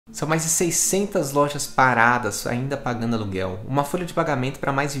São mais de 600 lojas paradas ainda pagando aluguel, uma folha de pagamento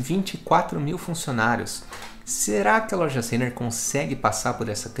para mais de 24 mil funcionários. Será que a loja Renner consegue passar por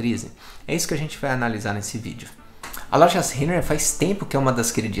essa crise? É isso que a gente vai analisar nesse vídeo. A loja Renner faz tempo que é uma das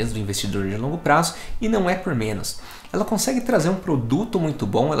queridinhas do investidor de longo prazo e não é por menos. Ela consegue trazer um produto muito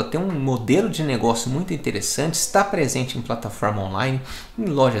bom, ela tem um modelo de negócio muito interessante, está presente em plataforma online, em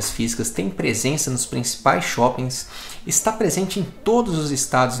lojas físicas, tem presença nos principais shoppings, está presente em todos os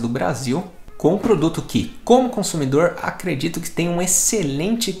estados do Brasil, com um produto que, como consumidor, acredito que tem um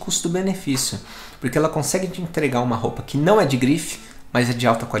excelente custo-benefício, porque ela consegue te entregar uma roupa que não é de grife, mas é de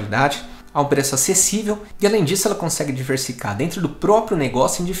alta qualidade, a um preço acessível e, além disso, ela consegue diversificar dentro do próprio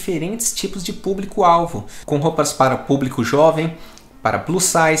negócio em diferentes tipos de público-alvo, com roupas para público jovem, para plus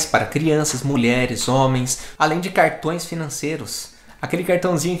size, para crianças, mulheres, homens, além de cartões financeiros. Aquele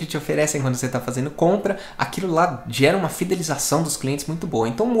cartãozinho que te oferecem quando você está fazendo compra, aquilo lá gera uma fidelização dos clientes muito boa.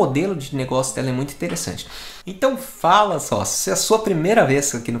 Então o modelo de negócio dela é muito interessante. Então fala só, se é a sua primeira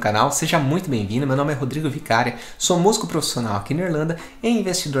vez aqui no canal, seja muito bem-vindo. Meu nome é Rodrigo Vicária, sou músico profissional aqui na Irlanda e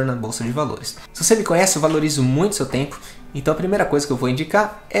investidor na Bolsa de Valores. Se você me conhece, eu valorizo muito seu tempo, então a primeira coisa que eu vou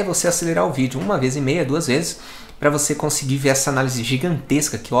indicar é você acelerar o vídeo 1,5 2 vezes, para você conseguir ver essa análise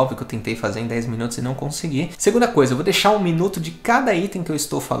gigantesca, que óbvio que eu tentei fazer em 10 minutos e não consegui. Segunda coisa, eu vou deixar 1 minuto de cada item que eu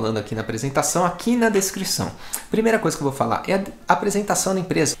estou falando aqui na apresentação, aqui na descrição. Primeira coisa que eu vou falar é a apresentação da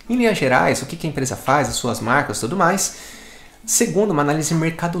empresa. Em linhas gerais, o que a empresa faz, as suas marcas, tudo mais. Segundo, uma análise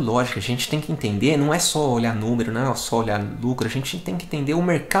mercadológica. A gente tem que entender, não é só olhar número, não é só olhar lucro, a gente tem que entender o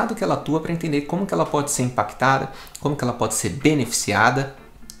mercado que ela atua para entender como que ela pode ser impactada, como que ela pode ser beneficiada.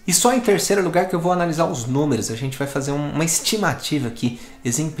 E só em terceiro lugar que eu vou analisar os números, a gente vai fazer uma estimativa aqui,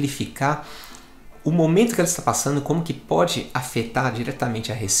 exemplificar o momento que ela está passando, como que pode afetar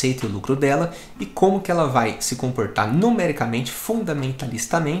diretamente a receita e o lucro dela e como que ela vai se comportar numericamente,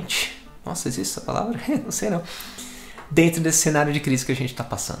 fundamentalistamente, nossa, existe essa palavra? Não sei não. Dentro desse cenário de crise que a gente está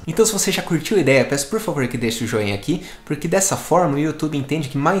passando. Então, se você já curtiu a ideia, peço por favor que deixe o joinha aqui, porque dessa forma o YouTube entende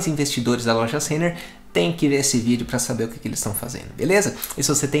que mais investidores da loja Renner têm que ver esse vídeo para saber o que eles estão fazendo, beleza? E se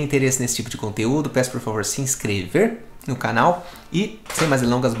você tem interesse nesse tipo de conteúdo, peço por favor se inscrever no canal e, sem mais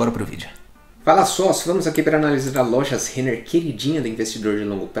delongas, bora pro vídeo. Fala sócio, vamos aqui para analisar a loja Renner, queridinha do investidor de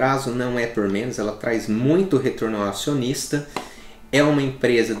longo prazo, não é por menos, ela traz muito retorno ao acionista, é uma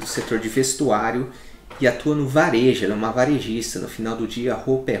empresa do setor de vestuário e atua no varejo, ela é uma varejista, no final do dia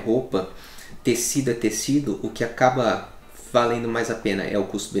roupa é roupa, tecido é tecido, o que acaba valendo mais a pena é o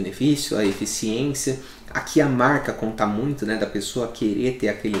custo-benefício, a eficiência, aqui a marca conta muito, né, da pessoa querer ter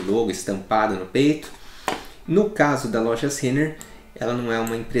aquele logo estampado no peito. No caso da loja Renner, ela não é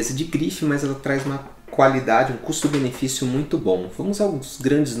uma empresa de grife, mas ela traz uma qualidade, um custo-benefício muito bom. Vamos aos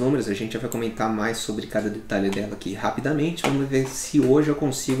grandes números, a gente já vai comentar mais sobre cada detalhe dela aqui rapidamente. Vamos ver se hoje eu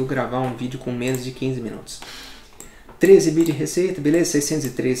consigo gravar um vídeo com menos de 15 minutos. 13 bi de receita, beleza?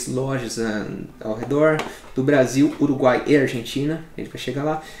 603 lojas ao redor do Brasil, Uruguai e Argentina. A gente vai chegar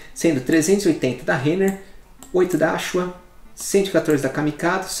lá. Sendo 380 da Renner, 8 da Ashua, 114 da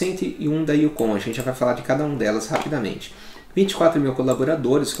Kamikado, 101 da Yukon. A gente já vai falar de cada uma delas rapidamente. 24 mil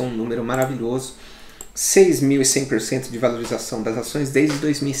colaboradores, com um número maravilhoso. 6.100% de valorização das ações desde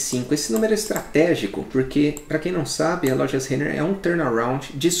 2005. Esse número é estratégico porque, para quem não sabe, a loja Renner é um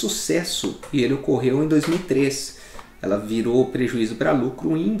turnaround de sucesso e ele ocorreu em 2003. Ela virou prejuízo para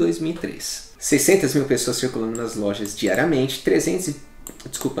lucro em 2003. 600 mil pessoas circulando nas lojas diariamente,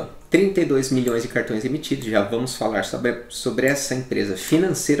 32 milhões de cartões emitidos. Já vamos falar sobre essa empresa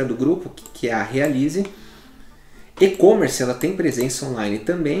financeira do grupo, que é a Realize. E-commerce, ela tem presença online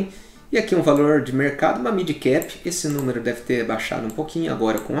também. E aqui um valor de mercado, uma mid-cap. Esse número deve ter baixado um pouquinho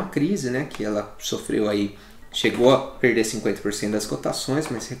agora com a crise, né, que ela sofreu aí. Chegou a perder 50% das cotações,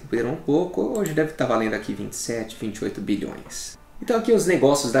 mas recuperou um pouco. Hoje deve estar valendo aqui 27, 28 bilhões. Então aqui os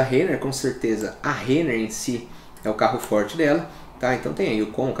negócios da Renner, com certeza a Renner em si é o carro forte dela. Tá? Então tem aí o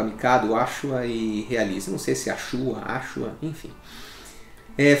Yukon, Kamikado, Ashua e Realize. Não sei se é Ashua, enfim.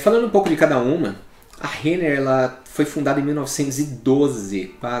 Falando um pouco de cada uma, a Renner ela foi fundada em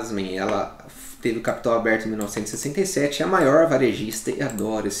 1912, pasmem, ela teve o capital aberto em 1967, é a maior varejista, e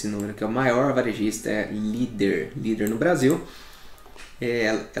adoro esse número, que é o maior varejista, é líder no Brasil.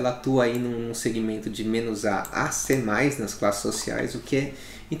 Ela atua aí num segmento de menos A C+, nas classes sociais, o que é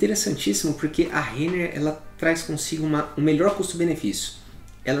interessantíssimo, porque a Renner ela traz consigo um melhor custo-benefício.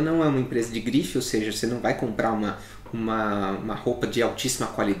 Ela não é uma empresa de grife, ou seja, você não vai comprar uma roupa de altíssima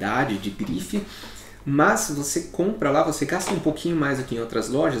qualidade, de grife, mas você compra lá, você gasta um pouquinho mais do que em outras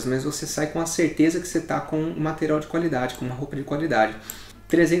lojas, mas você sai com a certeza que você está com um material de qualidade, com uma roupa de qualidade.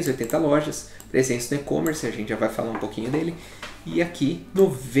 380 lojas, presença no e-commerce, a gente já vai falar um pouquinho dele. E aqui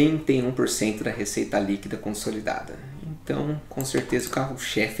 91% da receita líquida consolidada. Então, com certeza o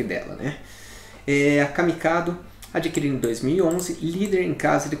carro-chefe dela, né? A Kamikado, adquirida em 2011, líder em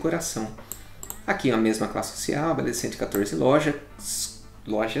casa e decoração. Aqui a mesma classe social, beleza, 114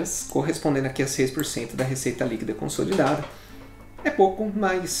 lojas, correspondendo aqui a 6% da receita líquida consolidada. É pouco,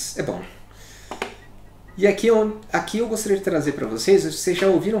 mas é bom. E aqui eu gostaria de trazer para vocês já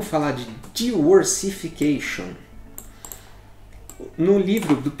ouviram falar de diversification? No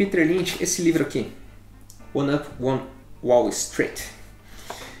livro do Peter Lynch, esse livro aqui, One Up, One Wall Street,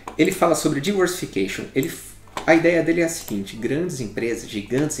 ele fala sobre diversification. A ideia dele é a seguinte: grandes empresas,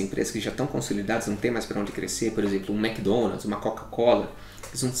 gigantes empresas que já estão consolidadas, não tem mais para onde crescer, por exemplo, um McDonald's, uma Coca-Cola,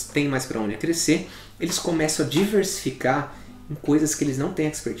 eles não têm mais para onde crescer, eles começam a diversificar em coisas que eles não têm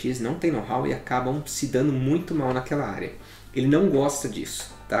expertise, não têm know-how e acabam se dando muito mal naquela área. Ele não gosta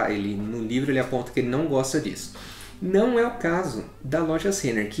disso, tá? No livro ele aponta que ele não gosta disso. Não é o caso da loja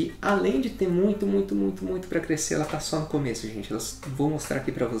Renner, que além de ter muito para crescer, ela está só no começo, gente. Vou mostrar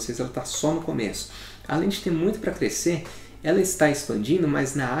aqui para vocês, ela está só no começo. Além de ter muito para crescer, ela está expandindo,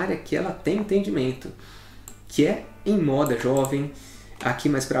 mas na área que ela tem entendimento, que é em moda jovem. Aqui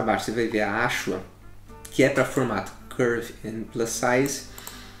mais para baixo você vai ver a Ashua, que é para formato Curve and Plus Size.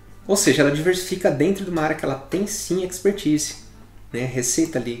 Ou seja, ela diversifica dentro de uma área que ela tem sim expertise. Né?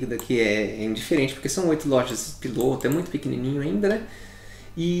 Receita líquida que é indiferente, porque são 8 lojas piloto, é muito pequenininho ainda, né?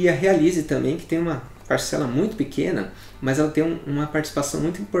 E a Realize também, que tem uma parcela muito pequena, mas ela tem uma participação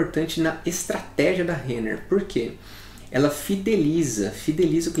muito importante na estratégia da Renner. Por quê? Ela fideliza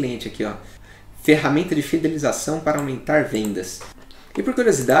o cliente aqui, ó. Ferramenta de fidelização para aumentar vendas. E por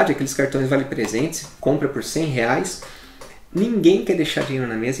curiosidade, aqueles cartões Vale Presentes, compra por R$100, ninguém quer deixar dinheiro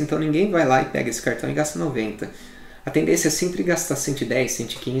na mesa, então ninguém vai lá e pega esse cartão e gasta 90. A tendência é sempre gastar 110,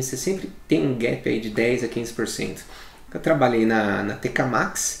 115, você sempre tem um gap aí de 10 a 15%. Eu trabalhei na TK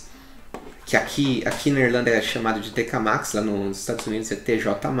Maxx, que aqui na Irlanda é chamado de TK Maxx, lá nos Estados Unidos é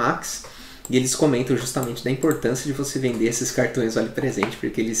TJ Maxx, e eles comentam justamente da importância de você vender esses cartões Vale Presente,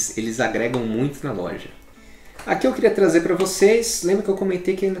 porque eles agregam muito na loja. Aqui eu queria trazer para vocês, lembra que eu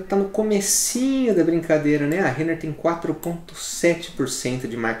comentei que ainda está no comecinho da brincadeira, né? A Renner tem 4,7%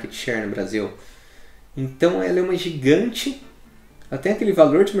 de market share no Brasil. Então ela é uma gigante, ela tem aquele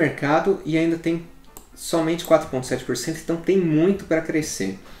valor de mercado e ainda tem somente 4,7%, então tem muito para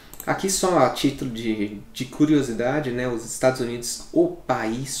crescer. Aqui só a título de curiosidade, né, os Estados Unidos, o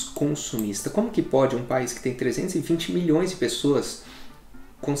país consumista. Como que pode um país que tem 320 milhões de pessoas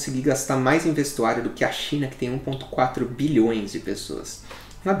conseguir gastar mais em vestuário do que a China, que tem 1,4 bilhões de pessoas?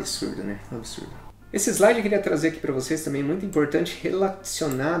 Um absurdo, né? Um absurdo. Esse slide eu queria trazer aqui para vocês também, muito importante,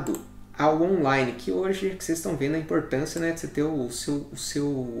 relacionado ao online, que hoje que vocês estão vendo a importância, né, de você ter o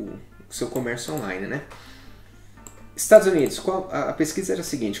seu comércio online, né? Estados Unidos, a pesquisa era a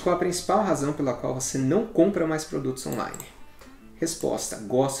seguinte: qual a principal razão pela qual você não compra mais produtos online? Resposta: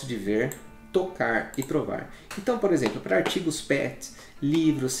 gosto de ver, tocar e provar. Então, por exemplo, para artigos pet,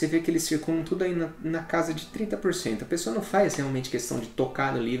 livros, você vê que eles circulam tudo aí na casa de 30%. A pessoa não faz realmente questão de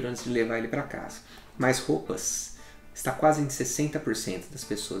tocar no livro antes de levar ele para casa. Mas roupas, está quase em 60% das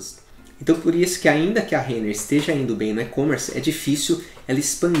pessoas. Então por isso que ainda que a Renner esteja indo bem no e-commerce, é difícil ela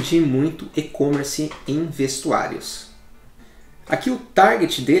expandir muito e-commerce em vestuários. Aqui o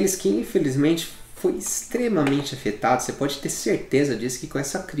target deles, que infelizmente foi extremamente afetado, você pode ter certeza disso, que com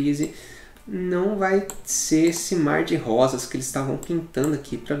essa crise não vai ser esse mar de rosas que eles estavam pintando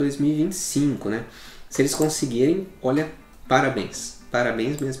aqui para 2025, né? Se eles conseguirem, olha, parabéns.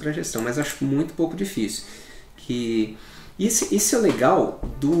 Parabéns mesmo para a gestão, mas acho muito pouco difícil. Isso é o legal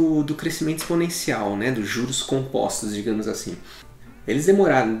do crescimento exponencial, né? Dos juros compostos, digamos assim. Eles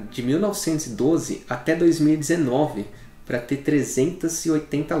demoraram de 1912 até 2019 para ter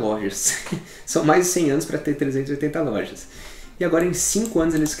 380 lojas. São mais de 100 anos para ter 380 lojas. E agora em 5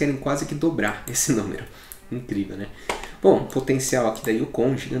 anos eles querem quase que dobrar esse número. Incrível, né? Bom, potencial aqui da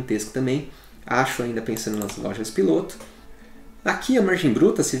Yukon, gigantesco também. Acho ainda pensando nas lojas piloto. Aqui a margem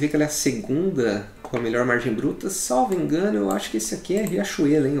bruta, você vê que ela é a segunda com a melhor margem bruta. Salvo engano, eu acho que esse aqui é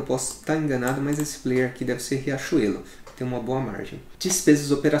Riachuelo, hein? Eu posso estar enganado, mas esse player aqui deve ser Riachuelo. Tem uma boa margem.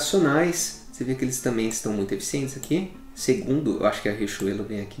 Despesas operacionais, você vê que eles também estão muito eficientes aqui. Segundo, eu acho que a Riachuelo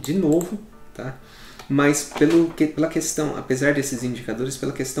vem aqui de novo, tá? Mas pela questão, apesar desses indicadores,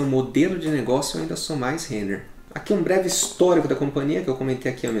 pela questão modelo de negócio, eu ainda sou mais Renner. Aqui um breve histórico da companhia, que eu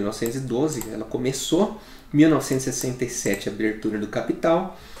comentei aqui em 1912, ela começou, 1967 abertura do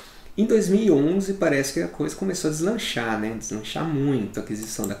capital, em 2011 parece que a coisa começou a deslanchar, né? Deslanchar muito,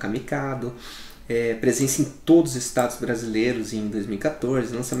 aquisição da Kamikado, presença em todos os estados brasileiros em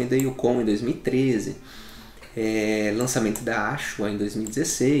 2014, lançamento da Yukon em 2013, lançamento da Ashua em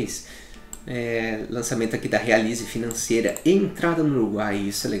 2016, lançamento aqui da Realize Financeira, entrada no Uruguai,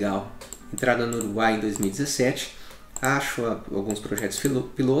 isso é legal, entrada no Uruguai em 2017, Ashua, alguns projetos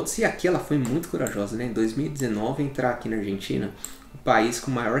pilotos, e aqui ela foi muito corajosa, né? Em 2019 entrar aqui na Argentina, o país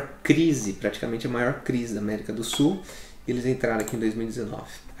com maior crise, praticamente a maior crise da América do Sul, eles entraram aqui em 2019.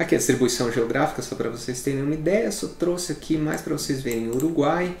 Aqui a distribuição geográfica, só para vocês terem uma ideia, só trouxe aqui mais para vocês verem o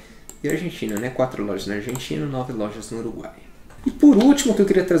Uruguai e a Argentina, né? 4 lojas na Argentina, 9 lojas no Uruguai. E por último, o que eu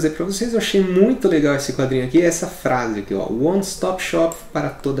queria trazer para vocês, eu achei muito legal esse quadrinho aqui, essa frase aqui, ó, One Stop Shop para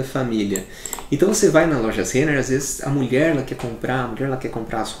toda a família. Então você vai na loja Renner, às vezes a mulher ela quer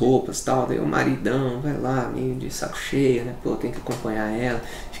comprar as roupas, tal, daí o maridão vai lá, meio de saco cheio, né, pô, tem que acompanhar ela,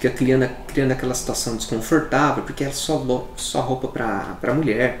 fica criando aquela situação desconfortável, porque é só roupa para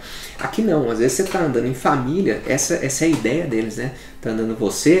mulher. Aqui não, às vezes você tá andando em família, essa é a ideia deles, né, tá andando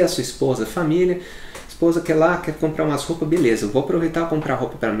você, a sua esposa, a família, esposa quer comprar umas roupas, beleza, eu vou aproveitar e comprar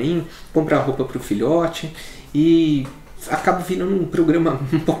roupa para mim, comprar roupa para o filhote, e acaba virando um programa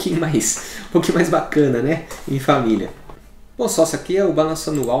um pouquinho mais bacana, né, em família. Bom, só isso aqui é o balanço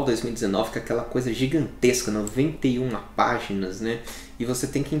anual 2019, que é aquela coisa gigantesca, 91 páginas, né, e você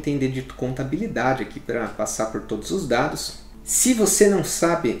tem que entender de contabilidade aqui para passar por todos os dados. Se você não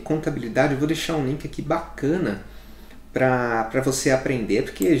sabe contabilidade, eu vou deixar um link aqui bacana para você aprender,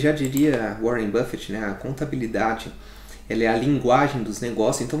 porque já diria Warren Buffett, né, a contabilidade ela é a linguagem dos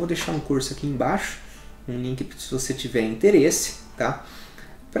negócios, então vou deixar um curso aqui embaixo, um link se você tiver interesse, tá?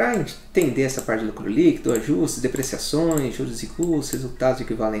 Para entender essa parte de lucro líquido, ajustes, depreciações, juros e custos, resultados de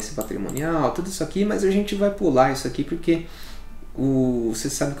equivalência patrimonial, tudo isso aqui, mas a gente vai pular isso aqui porque você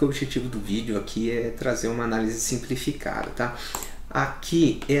sabe que o objetivo do vídeo aqui é trazer uma análise simplificada, tá?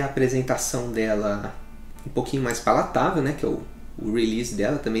 Aqui é a apresentação dela um pouquinho mais palatável, né, que é o release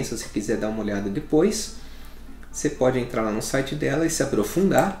dela também, se você quiser dar uma olhada depois. Você pode entrar lá no site dela e se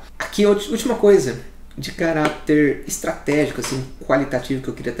aprofundar. Aqui, última coisa de caráter estratégico, assim, qualitativo que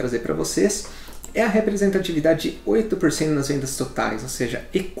eu queria trazer para vocês, é a representatividade de 8% nas vendas totais, ou seja,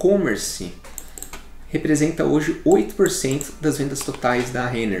 e-commerce representa hoje 8% das vendas totais da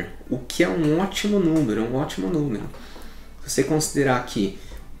Renner, o que é um ótimo número, Se você considerar que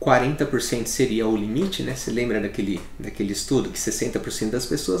 40% seria o limite, né? Você lembra daquele estudo que 60% das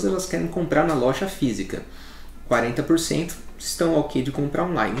pessoas elas querem comprar na loja física, 40% estão ok de comprar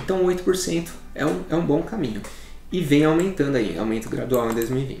online, então 8% é um bom caminho e vem aumentando aí, aumento gradual em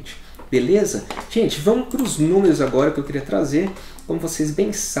 2020. Beleza? Gente, vamos para os números agora que eu queria trazer. Como vocês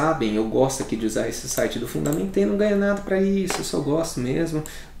bem sabem, eu gosto aqui de usar esse site do Fundamentei, não ganho nada para isso, eu só gosto mesmo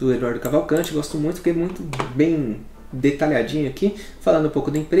do Eduardo Cavalcante, gosto muito porque é muito bem detalhadinho aqui, falando um pouco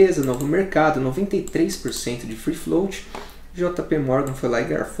da empresa, novo mercado, 93% de free float, JP Morgan foi lá e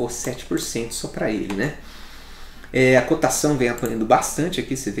garfou 7% só para ele, né? A cotação vem apanhando bastante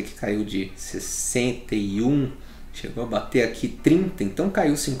aqui, você vê que caiu de 61, chegou a bater aqui 30, então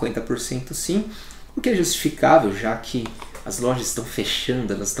caiu 50% sim, o que é justificável, já que as lojas estão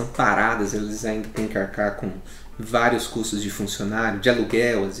fechando, elas estão paradas, eles ainda têm que arcar com vários custos de funcionário, de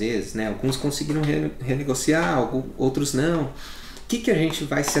aluguel às vezes, né? Alguns conseguiram renegociar, outros não. O que a gente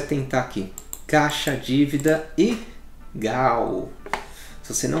vai se atentar aqui? Caixa, dívida e GAL.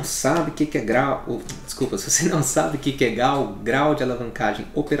 Se você não sabe o que é se você não sabe o que é GAL, grau de alavancagem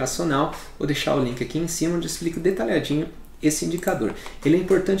operacional, vou deixar o link aqui em cima onde eu explico detalhadinho esse indicador. Ele é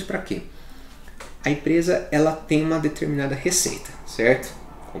importante para quê? A empresa ela tem uma determinada receita, certo?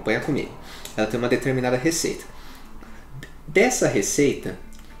 Acompanha comigo. Ela tem uma determinada receita. Dessa receita,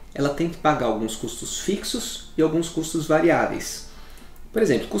 ela tem que pagar alguns custos fixos e alguns custos variáveis. Por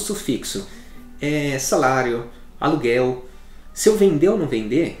exemplo, custo fixo é salário, aluguel. Se eu vender ou não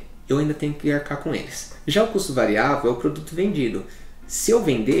vender, eu ainda tenho que arcar com eles. Já o custo variável é o produto vendido. Se eu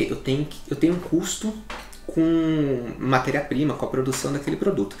vender, eu tenho um custo com matéria-prima, com a produção daquele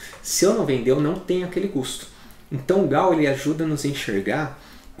produto. Se eu não vender, eu não tenho aquele custo. Então o GAL ele ajuda a nos enxergar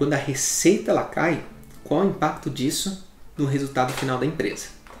quando a receita ela cai, qual o impacto disso no resultado final da empresa,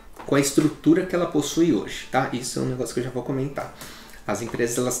 com a estrutura que ela possui hoje, tá? Isso é um negócio que eu já vou comentar. As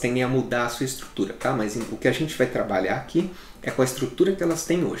empresas elas tendem a mudar a sua estrutura, tá? Mas o que a gente vai trabalhar aqui é com a estrutura que elas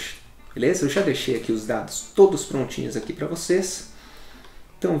têm hoje, beleza? Eu já deixei aqui os dados todos prontinhos aqui para vocês.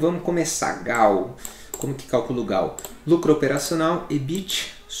 Então vamos começar. GAL. Como que calcula o GAL? Lucro operacional,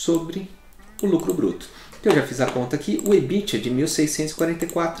 EBIT, sobre o lucro bruto. Então, eu já fiz a conta aqui, o EBIT é de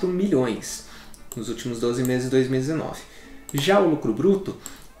 1.644 milhões nos últimos 12 meses de 2019. Já o lucro bruto,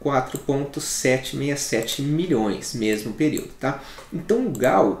 4,767 milhões, mesmo período, tá? Então o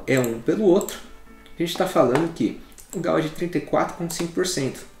GAL é um pelo outro. A gente está falando que o GAL é de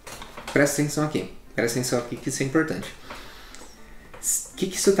 34,5%. Presta atenção aqui. Presta atenção aqui que isso é importante. O que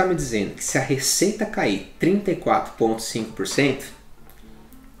isso está me dizendo? Que se a receita cair 34,5%,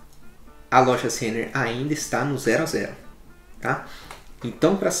 a loja Renner ainda está no 0 a 0, tá?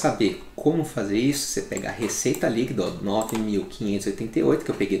 Então, para saber como fazer isso, você pega a receita líquida, 9.588, que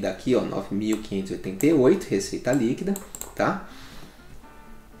eu peguei daqui, 9.588, receita líquida, tá?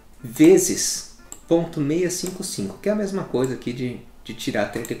 Vezes 0,655, que é a mesma coisa aqui de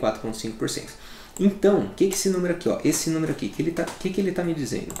tirar 34,5%. Então, o que esse número aqui, esse número aqui, que ele tá me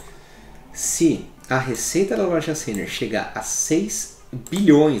dizendo? Se a receita da loja Renner chegar a 6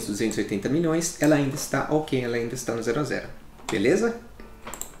 bilhões 280 milhões, ela ainda está ok, ela ainda está no 0 a 0. Beleza?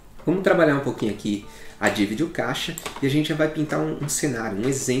 Vamos trabalhar um pouquinho aqui a dívida e o caixa e a gente já vai pintar um cenário, um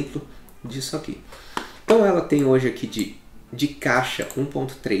exemplo disso aqui. Então ela tem hoje aqui de caixa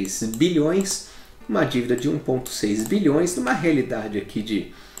 1,3 bilhões, uma dívida de 1,6 bilhões, numa realidade aqui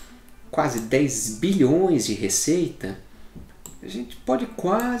de quase 10 bilhões de receita. A gente pode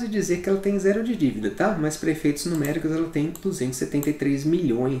quase dizer que ela tem zero de dívida, tá? Mas para efeitos numéricos ela tem 273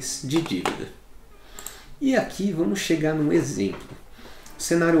 milhões de dívida. E aqui vamos chegar num exemplo. O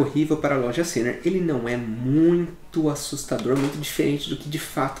cenário horrível para a loja Renner, ele não é muito assustador, muito diferente do que de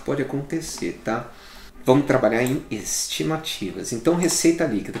fato pode acontecer, tá? Vamos trabalhar em estimativas. Então, receita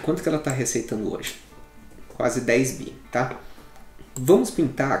líquida, quanto que ela está receitando hoje? Quase 10 bi, tá? Vamos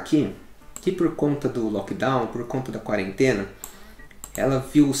pintar aqui que por conta do lockdown, por conta da quarentena, ela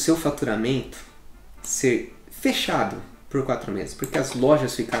viu o seu faturamento ser fechado por 4 meses, porque as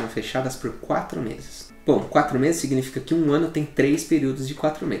lojas ficaram fechadas por 4 meses. Bom, 4 meses significa que um ano tem 3 períodos de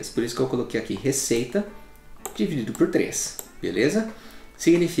 4 meses, por isso que eu coloquei aqui receita dividido por 3, beleza?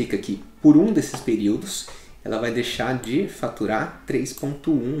 Significa que por um desses períodos ela vai deixar de faturar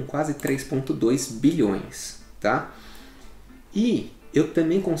 3,1, quase 3,2 bilhões, tá? E eu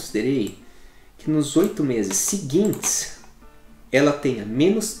também considerei que nos 8 meses seguintes ela tenha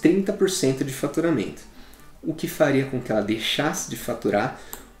menos 30% de faturamento, o que faria com que ela deixasse de faturar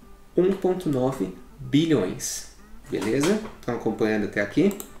 1,9 bilhões. Beleza? Estão acompanhando até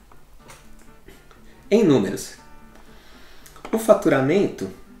aqui? Em números, o faturamento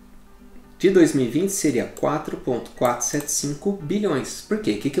de 2020 seria 4,475 bilhões. Por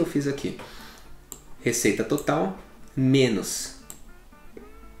quê? O que eu fiz aqui? Receita total menos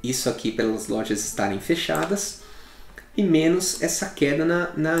isso aqui pelas lojas estarem fechadas e menos essa queda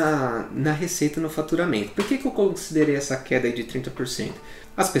na receita no faturamento. Por que eu considerei essa queda aí de 30%?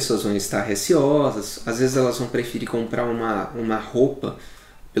 As pessoas vão estar receosas, às vezes elas vão preferir comprar uma roupa,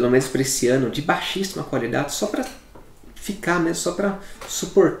 pelo menos para esse ano, de baixíssima qualidade, só para ficar mesmo, só para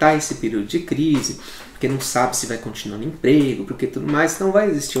suportar esse período de crise, porque não sabe se vai continuar no emprego, porque tudo mais, não vai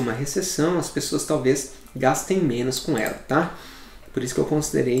existir uma recessão, as pessoas talvez gastem menos com ela, tá? Por isso que eu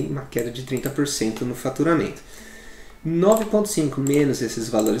considerei uma queda de 30% no faturamento. 9,5 menos esses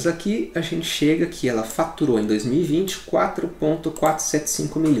valores aqui, a gente chega que ela faturou em 2020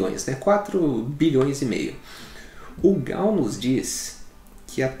 4,475 milhões, né? 4 bilhões e meio. O Gal nos diz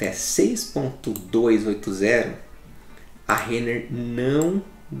que até 6,280 a Renner não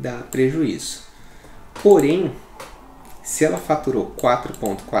dá prejuízo. Porém, se ela faturou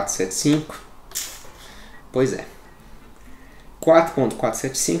 4,475, pois é,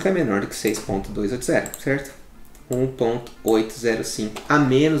 4,475 é menor do que 6,280, certo? 1,805 a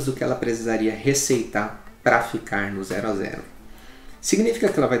menos do que ela precisaria receitar para ficar no 0 a 0. Significa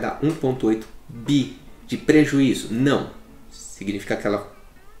que ela vai dar 1,8 bi de prejuízo? Não. Significa que ela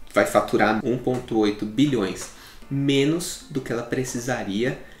vai faturar 1,8 bilhões menos do que ela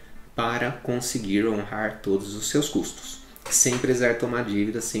precisaria para conseguir honrar todos os seus custos, sem precisar tomar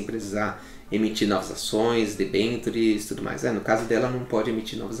dívida, sem precisar emitir novas ações, debêntures e tudo mais. No caso dela, não pode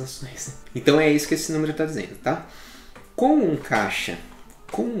emitir novas ações. Então é isso que esse número está dizendo, tá? Com um caixa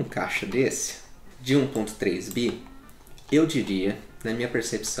desse, de 1,3 bi, eu diria, na minha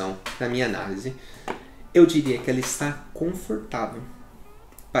percepção, na minha análise, eu diria que ela está confortável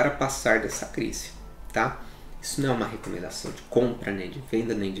para passar dessa crise, tá? Isso não é uma recomendação de compra, nem de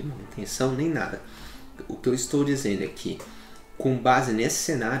venda, nem de manutenção, nem nada. O que eu estou dizendo é que, com base nesse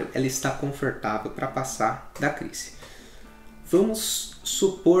cenário, ela está confortável para passar da crise. Vamos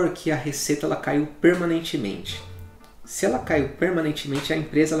supor que a receita ela caiu permanentemente. Se ela caiu permanentemente, a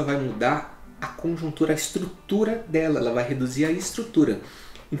empresa ela vai mudar a conjuntura, a estrutura dela, ela vai reduzir a estrutura.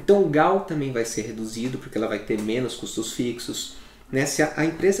 Então o GAL também vai ser reduzido, porque ela vai ter menos custos fixos. Né? Se a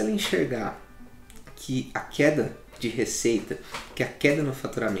empresa ela enxergar que a queda de receita, que a queda no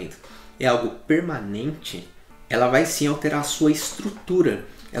faturamento é algo permanente, ela vai sim alterar a sua estrutura.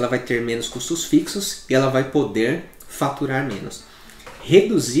 Ela vai ter menos custos fixos e ela vai poder faturar menos.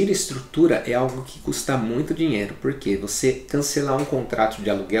 Reduzir estrutura é algo que custa muito dinheiro, porque você cancelar um contrato de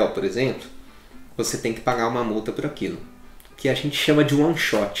aluguel, por exemplo, você tem que pagar uma multa por aquilo, que a gente chama de one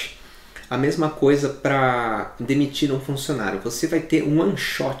shot. A mesma coisa para demitir um funcionário. Você vai ter um one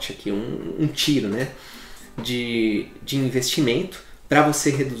shot aqui, um tiro, né, de investimento para você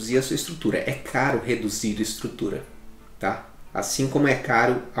reduzir a sua estrutura. É caro reduzir a estrutura, tá? Assim como é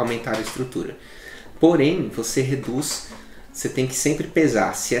caro aumentar a estrutura. Porém, você reduz, você tem que sempre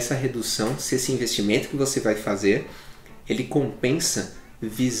pesar se essa redução, se esse investimento que você vai fazer, ele compensa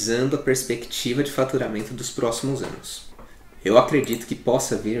visando a perspectiva de faturamento dos próximos anos. Eu acredito que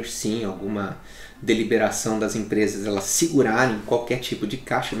possa vir sim alguma deliberação das empresas elas segurarem qualquer tipo de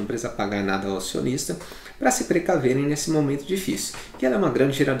caixa, não precisa pagar nada ao acionista, para se precaverem nesse momento difícil, que ela é uma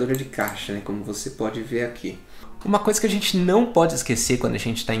grande geradora de caixa, né, como você pode ver aqui. Uma coisa que a gente não pode esquecer quando a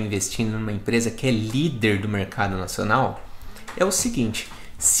gente está investindo numa empresa que é líder do mercado nacional é o seguinte: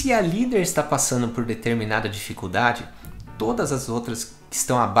 se a líder está passando por determinada dificuldade, todas as outras que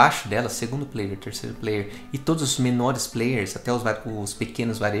estão abaixo dela, segundo player, terceiro player e todos os menores players, até os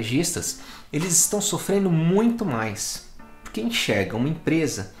pequenos varejistas, eles estão sofrendo muito mais. Porque enxerga uma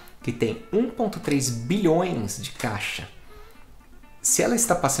empresa que tem 1,3 bilhões de caixa. Se ela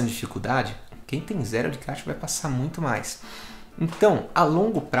está passando dificuldade, quem tem zero de caixa vai passar muito mais. Então, a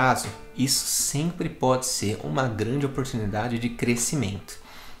longo prazo, isso sempre pode ser uma grande oportunidade de crescimento.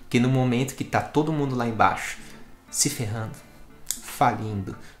 Que no momento que está todo mundo lá embaixo se ferrando,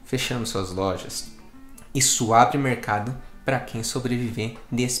 falindo, fechando suas lojas, isso abre mercado para quem sobreviver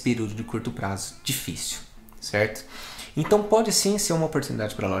nesse período de curto prazo difícil, certo? Então pode sim ser uma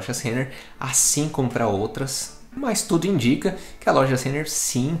oportunidade para a loja Renner, assim como para outras, mas tudo indica que a loja Renner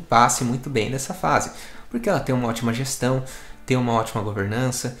sim passe muito bem nessa fase, porque ela tem uma ótima gestão, tem uma ótima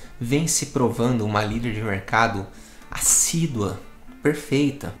governança, vem se provando uma líder de mercado assídua,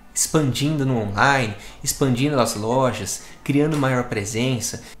 perfeita, expandindo no online, expandindo as lojas, criando maior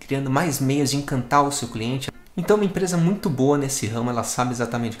presença, criando mais meios de encantar o seu cliente. Então uma empresa muito boa nesse ramo, ela sabe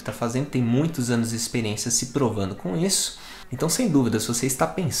exatamente o que está fazendo, tem muitos anos de experiência se provando com isso. Então sem dúvida, se você está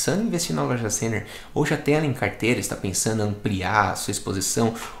pensando em investir na loja Renner, ou já tem ela em carteira, está pensando em ampliar a sua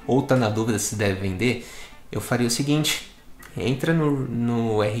exposição, ou está na dúvida se deve vender, eu faria o seguinte: entra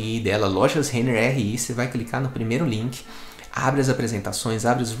no RI dela, Lojas Renner RI, você vai clicar no primeiro link, abre as apresentações,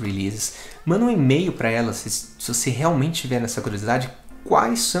 abre os releases, manda um e-mail para ela se você realmente tiver nessa curiosidade,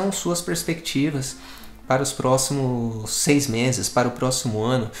 quais são suas perspectivas para os próximos 6 meses, para o próximo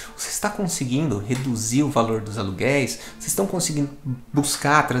ano. Você está conseguindo reduzir o valor dos aluguéis? Vocês estão conseguindo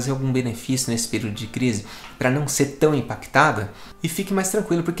buscar trazer algum benefício nesse período de crise para não ser tão impactada? E fique mais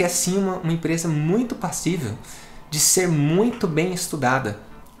tranquilo, porque é sim uma empresa muito passível de ser muito bem estudada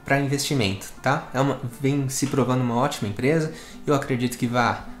para investimento, tá? Vem se provando uma ótima empresa e eu acredito que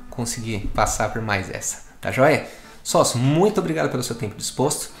vai conseguir passar por mais essa, tá joia? Sócio, muito obrigado pelo seu tempo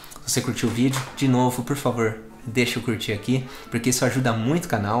disposto. Se você curtiu o vídeo, de novo, por favor, deixa eu curtir aqui, porque isso ajuda muito o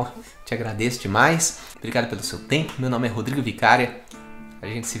canal. Te agradeço demais. Obrigado pelo seu tempo. Meu nome é Rodrigo Vicária. A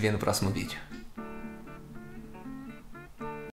gente se vê no próximo vídeo.